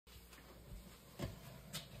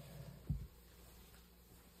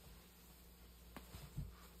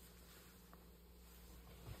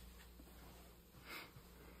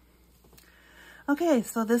Okay,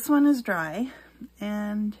 so this one is dry,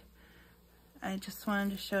 and I just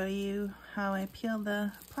wanted to show you how I peel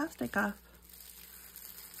the plastic off.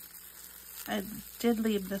 I did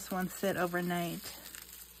leave this one sit overnight,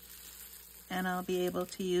 and I'll be able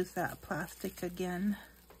to use that plastic again.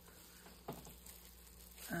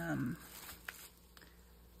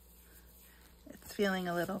 It's feeling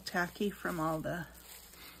a little tacky from all the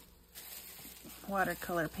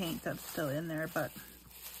watercolor paint that's still in there, but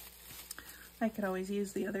I could always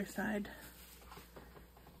use the other side.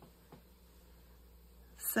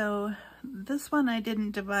 So this one I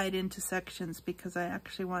didn't divide into sections because I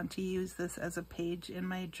actually want to use this as a page in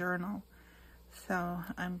my journal. So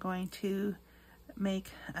I'm going to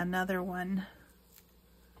make another one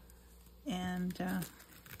and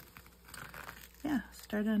yeah,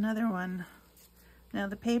 start another one. Now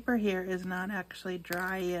the paper here is not actually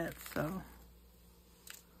dry yet, so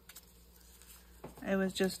it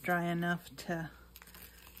was just dry enough to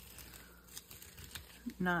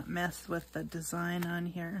not mess with the design on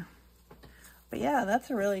here. But yeah,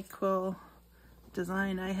 that's a really cool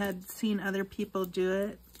design. I had seen other people do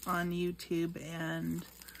it on YouTube, and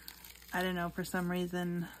I don't know, for some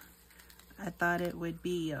reason I thought it would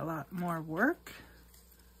be a lot more work,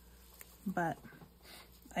 but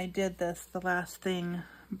I did this the last thing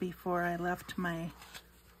before I left my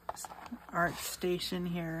art station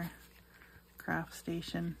here, craft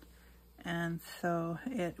station, and so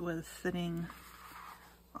it was sitting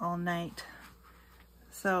all night.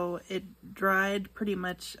 So it dried pretty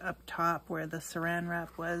much up top where the saran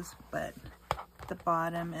wrap was, but the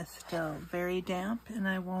bottom is still very damp, and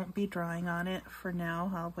I won't be drawing on it for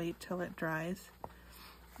now. I'll wait till it dries,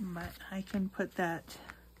 but I can put that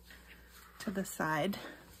to the side.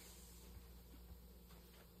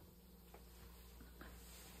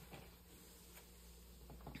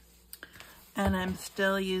 And I'm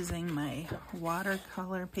still using my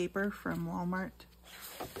watercolor paper from Walmart.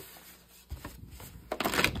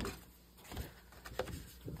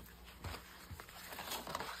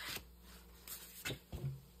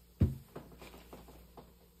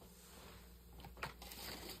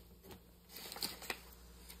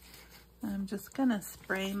 I'm just gonna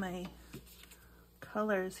spray my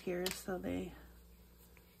colors here so they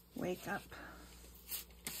wake up.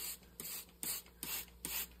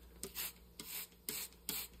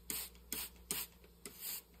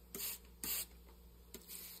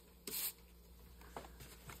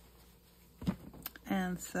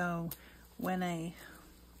 And so when I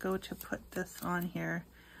go to put this on here,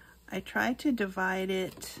 I try to divide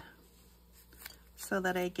it so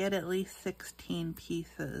that I get at least 16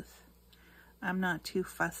 pieces. I'm not too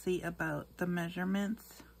fussy about the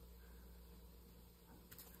measurements,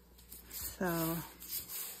 so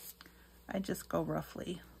I just go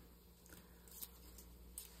roughly.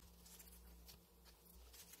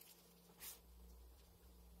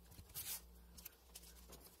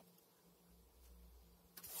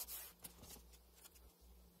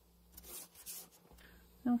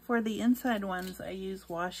 Now for the inside ones, I use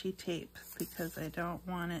washi tape because I don't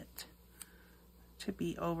want it to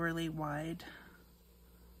be overly wide.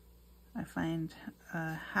 I find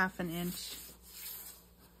 1/2 inch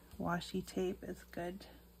washi tape is good.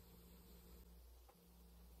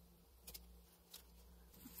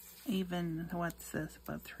 Even, what's this,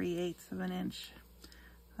 about 3/8 of an inch,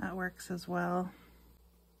 that works as well.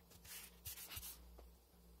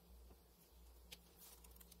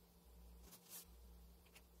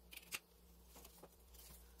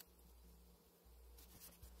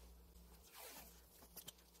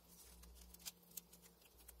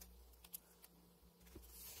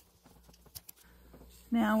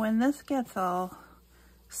 Now when this gets all,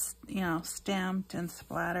 you know, stamped and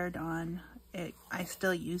splattered on it, I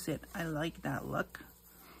still use it. I like that look,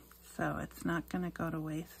 so it's not going to go to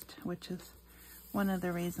waste, which is one of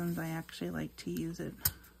the reasons I actually like to use it.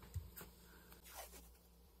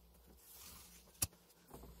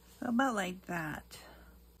 So about like that.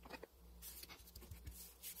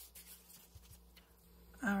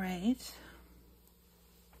 All right,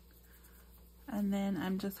 and then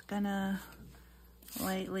I'm just gonna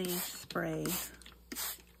lightly spray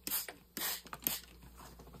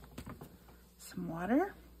some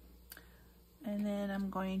water, and then I'm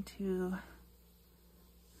going to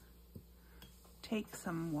take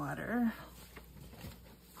some water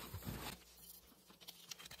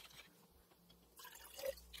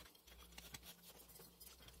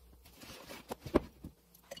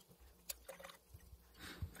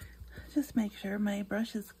just make sure my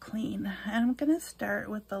brush is clean. And I'm gonna start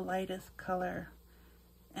with the lightest color,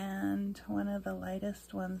 and one of the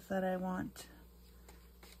lightest ones that I want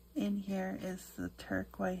in here is the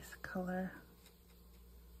turquoise color.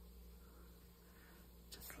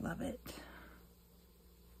 love it.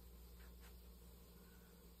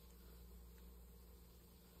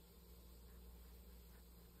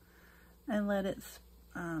 And let it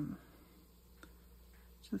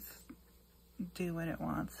just do what it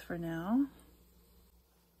wants for now.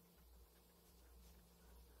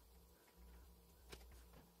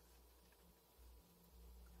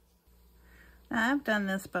 Now, I've done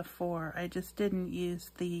this before. I just didn't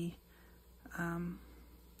use the saran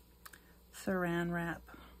wrap.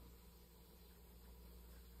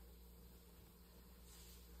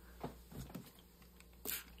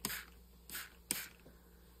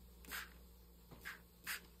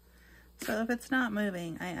 So if it's not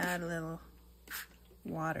moving, I add a little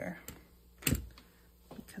water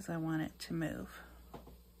because I want it to move.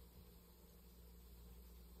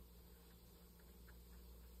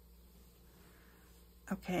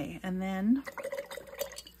 Okay, and then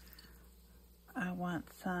I want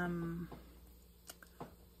some,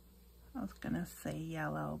 I was gonna say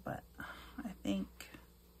yellow, but I think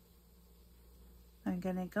I'm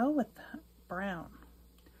gonna go with brown,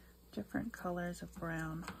 different colors of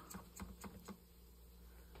brown.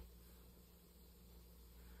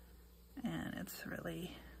 And it's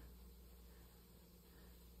really,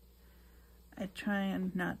 I try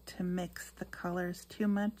not to mix the colors too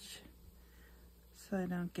much so I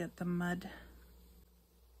don't get the mud.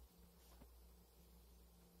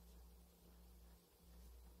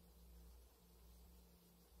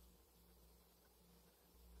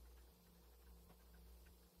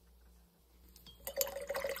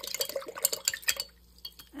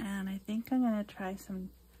 And I think I'm going to try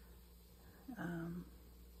some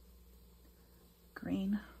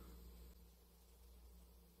green.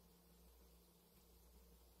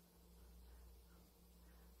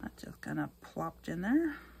 I'm just going to plop in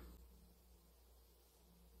there.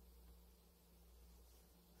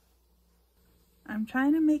 I'm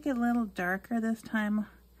trying to make it a little darker this time.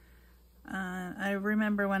 I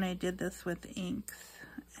remember when I did this with inks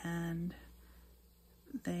and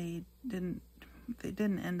they didn't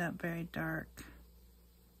end up very dark.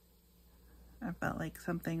 I felt like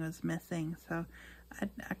something was missing, so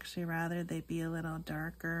I'd actually rather they be a little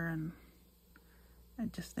darker, and I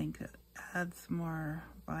just think it adds more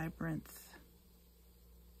vibrance.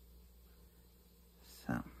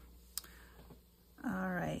 So,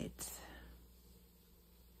 all right.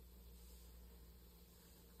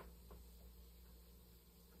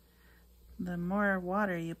 The more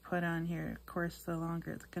water you put on here, of course, the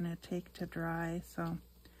longer it's going to take to dry, so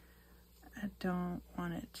I don't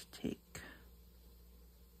want it to take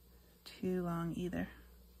too long either.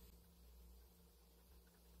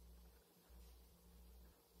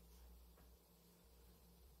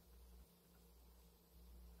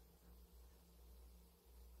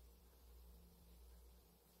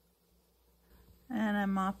 And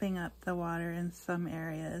I'm mopping up the water in some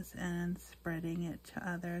areas and spreading it to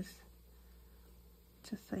others,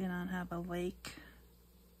 just so you don't have a lake.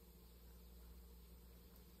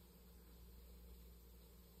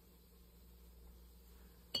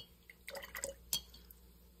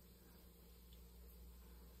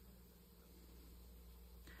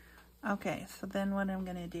 Okay, so then what I'm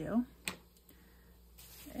going to do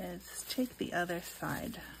is take the other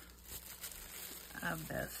side of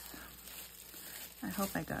this. I hope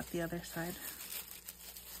I got the other side.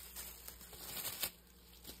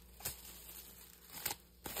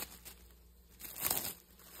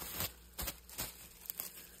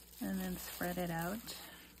 And then spread it out.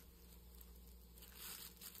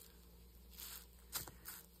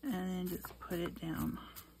 And then just put it down.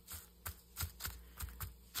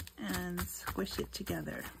 And squish it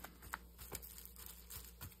together.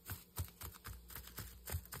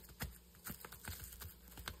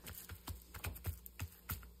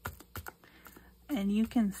 And you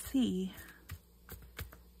can see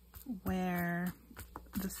where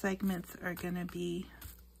the segments are going to be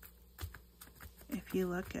if you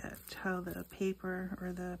look at how the paper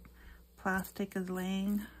or the plastic is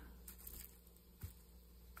laying.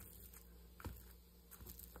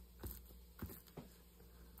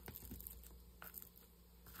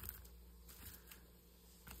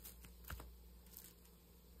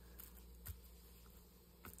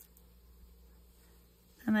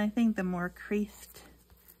 And I think the more creased,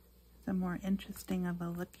 the more interesting of a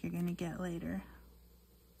look you're going to get later.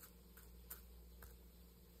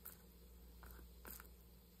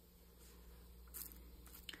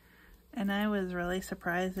 And I was really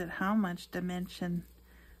surprised at how much dimension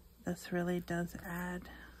this really does add.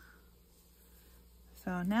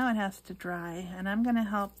 So now it has to dry, and I'm going to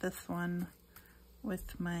help this one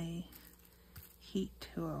with my heat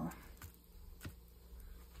tool.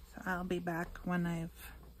 So I'll be back when I've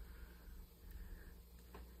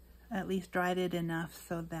at least dried it enough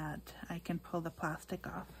so that I can pull the plastic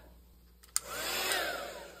off.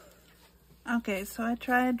 Okay, so I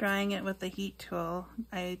tried drying it with the heat tool.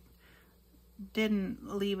 I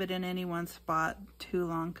didn't leave it in any one spot too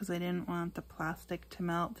long because I didn't want the plastic to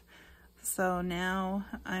melt. So now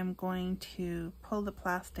I'm going to pull the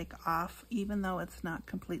plastic off even though it's not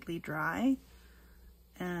completely dry.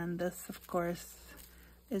 And this, of course,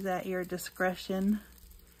 is at your discretion.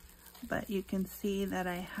 But you can see that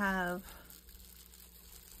I have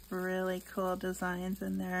really cool designs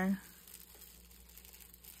in there.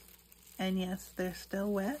 And yes, they're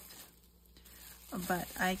still wet, but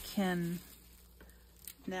I can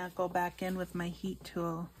now go back in with my heat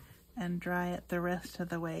tool and dry it the rest of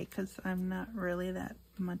the way because I'm not really that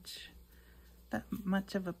much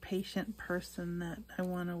of a patient person that I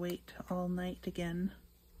want to wait all night again.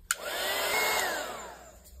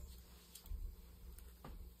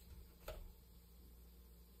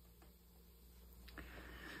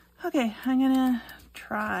 Okay, I'm gonna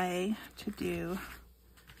try to do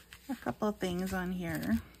a couple of things on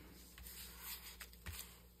here.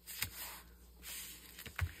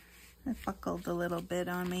 It buckled a little bit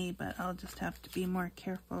on me, but I'll just have to be more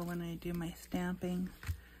careful when I do my stamping.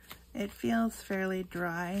 It feels fairly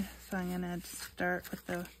dry, so I'm gonna start with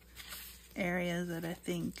the areas that I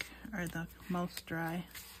think are the most dry.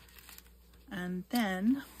 And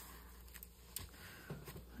then,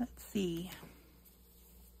 let's see.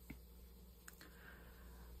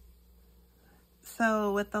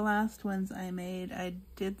 So with the last ones I made, I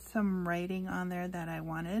did some writing on there that I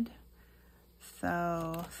wanted.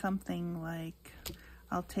 So something like,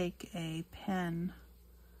 I'll take a pen.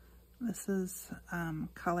 This is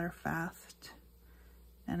Color Fast,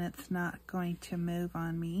 and it's not going to move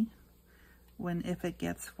on me if it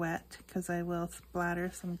gets wet, because I will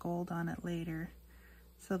splatter some gold on it later.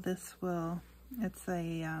 So this will, it's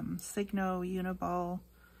a Signo Uniball.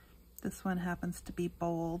 This one happens to be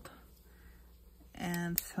bold.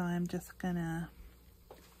 And so I'm just gonna,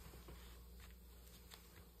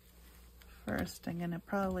 first I'm gonna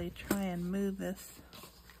probably try and move this.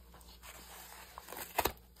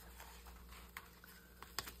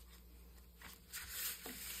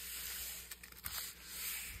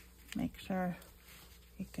 Make sure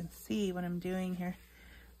you can see what I'm doing here.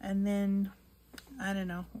 And then, I don't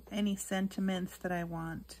know, any sentiments that I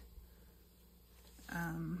want.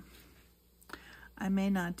 I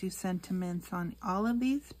may not do sentiments on all of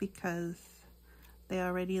these because they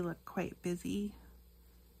already look quite busy,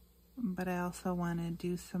 but I also want to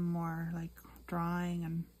do some more like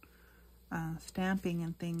drawing and stamping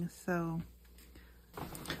and things. So,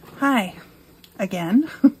 hi again.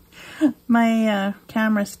 My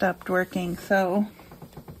camera stopped working, so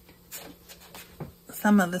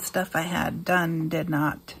some of the stuff I had done did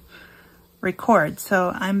not record.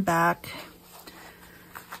 So I'm back.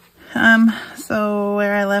 So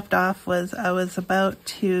where I left off was I was about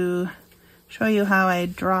to show you how I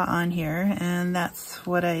draw on here, and that's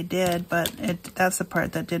what I did, but that's the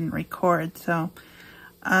part that didn't record. So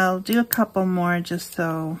I'll do a couple more just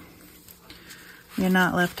so you're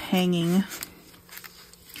not left hanging.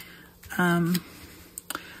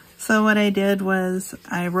 So what I did was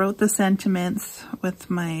I wrote the sentiments with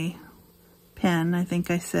my pen. I think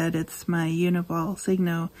I said it's my Uniball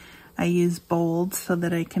Signo. I use bold so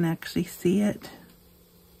that I can actually see it.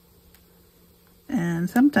 And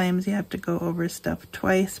sometimes you have to go over stuff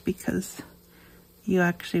twice because you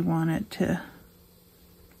actually want it to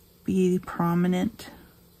be prominent.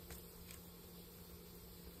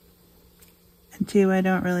 And two, I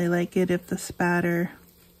don't really like it if the spatter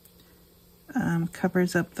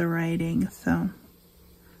covers up the writing, so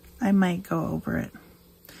I might go over it.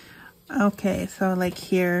 Okay, so like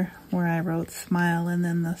here where I wrote smile and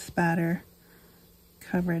then the spatter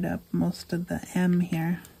covered up most of the M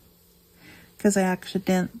here because I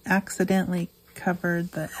accidentally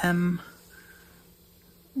covered the M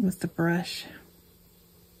with the brush.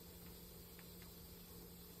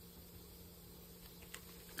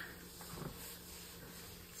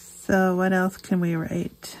 So what else can we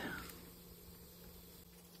write?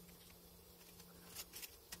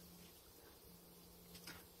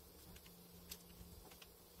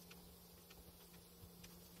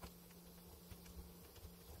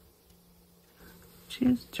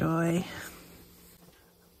 Choose joy.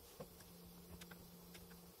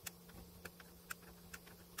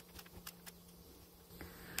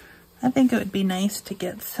 I think it would be nice to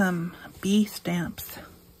get some bee stamps.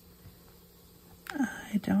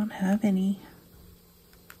 I don't have any,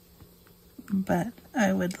 but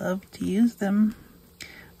I would love to use them.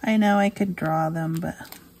 I know I could draw them, but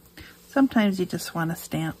sometimes you just want to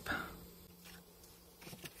stamp.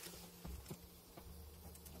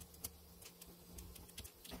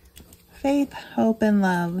 Faith, hope, and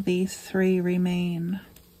love, these three remain.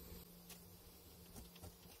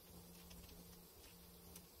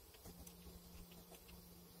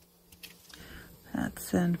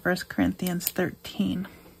 That's in 1 Corinthians 13.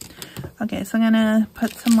 Okay, so I'm gonna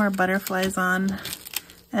put some more butterflies on,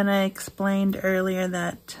 and I explained earlier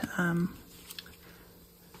that I'm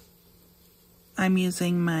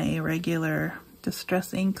using my regular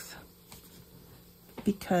distress inks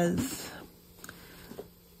because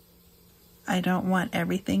I don't want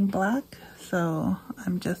everything black, so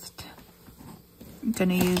I'm just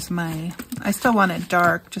gonna use my, I still want it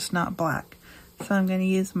dark, just not black. So I'm gonna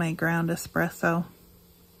use my ground espresso.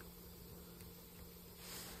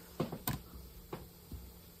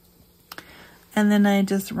 And then I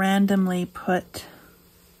just randomly put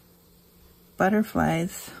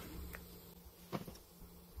butterflies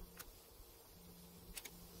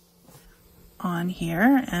on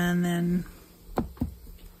here, and then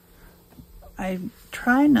I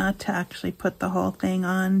try not to actually put the whole thing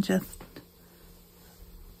on, just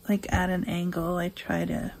like at an angle. I try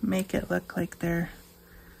to make it look like they're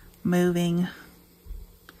moving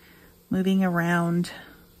around.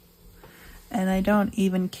 And I don't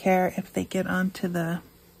even care if they get onto the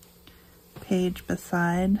page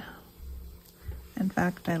beside. In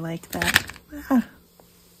fact, I like that. Ah.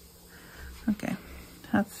 Okay,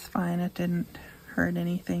 that's fine. It didn't hurt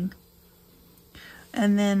anything.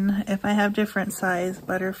 And then if I have different size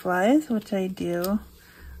butterflies, which I do,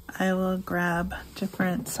 I will grab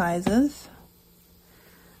different sizes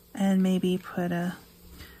and maybe put a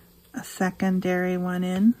secondary one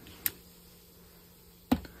in.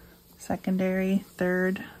 Secondary,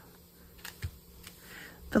 third.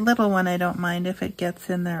 The little one I don't mind if it gets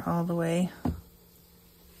in there all the way.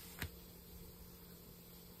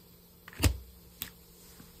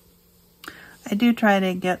 I do try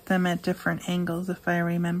to get them at different angles if I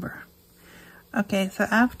remember. Okay, so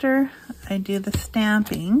after I do the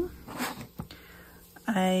stamping,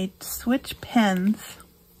 I switch pens,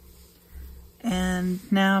 and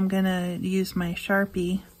now I'm gonna use my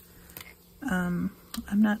Sharpie.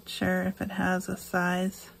 I'm not sure if it has a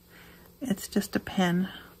size. It's just a pen.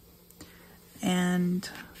 And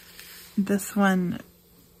this one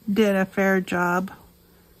did a fair job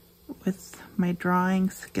with my drawing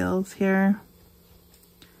skills here.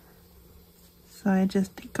 So I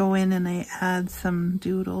just go in and I add some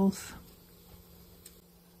doodles.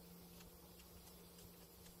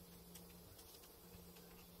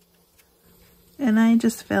 And I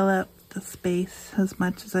just fill up the space as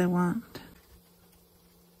much as I want.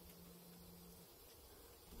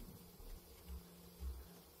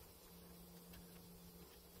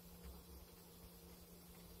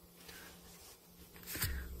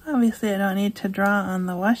 Obviously I don't need to draw on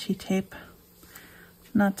the washi tape.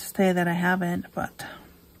 Not to say that I haven't, but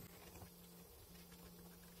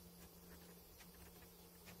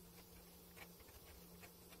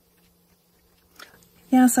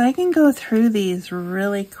yeah, so I can go through these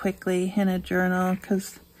really quickly in a journal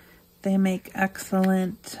because they make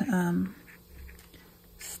excellent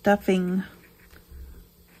stuffing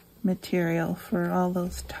material for all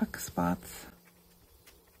those tuck spots.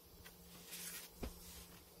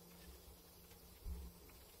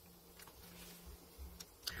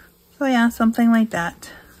 So yeah, something like that.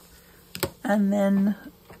 And then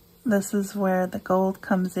this is where the gold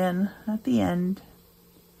comes in at the end.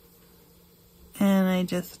 And I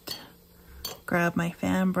just grab my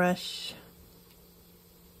fan brush,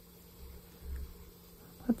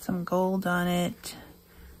 put some gold on it,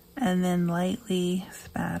 and then lightly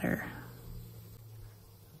spatter.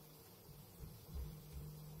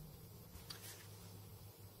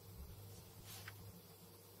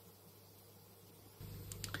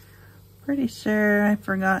 Pretty sure I've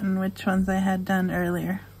forgotten which ones I had done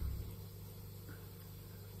earlier.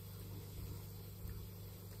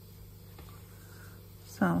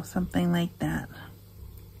 So something like that.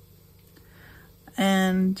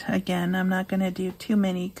 And again, I'm not going to do too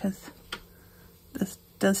many because this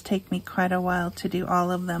does take me quite a while to do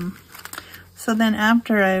all of them. So then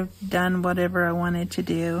after I've done whatever I wanted to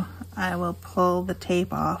do, I will pull the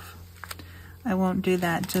tape off. I won't do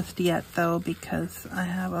that just yet though because I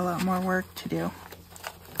have a lot more work to do.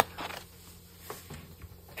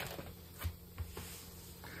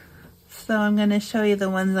 So I'm going to show you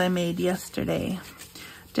the ones I made yesterday.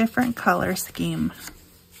 Different color scheme.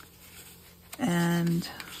 And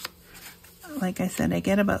like I said, I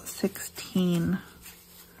get about 16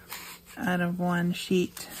 out of one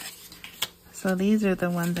sheet. So these are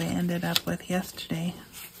the ones I ended up with yesterday.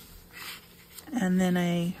 And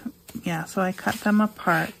then so I cut them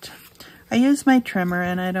apart. I use my trimmer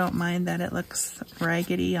and I don't mind that it looks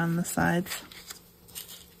raggedy on the sides.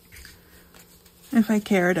 If I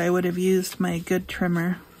cared, I would have used my good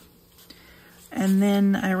trimmer. And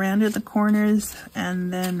then I rounded the corners,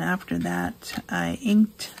 and then after that I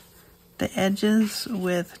inked the edges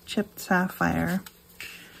with chipped sapphire.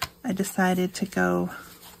 I decided to go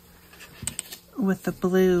with the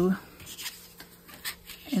blue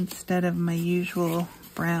instead of my usual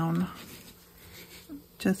brown,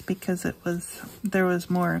 just because there was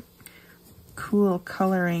more cool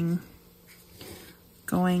coloring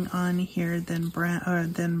going on here than brown or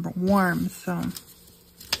than warm. So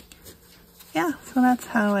yeah, so that's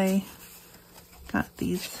how I got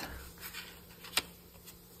these,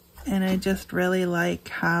 and I just really like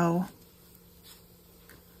how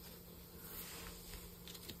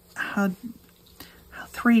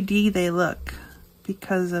 3D they look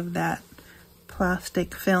because of that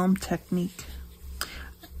plastic film technique.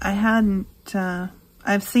 I hadn't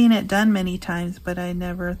I've seen it done many times, but I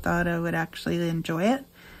never thought I would actually enjoy it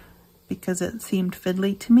because it seemed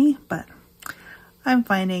fiddly to me, but I'm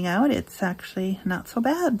finding out it's actually not so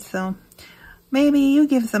bad. So maybe you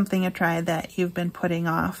give something a try that you've been putting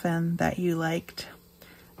off and that you liked,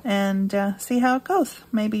 and see how it goes.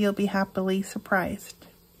 Maybe you'll be happily surprised.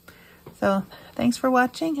 So thanks for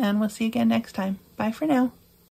watching, and we'll see you again next time. Bye for now.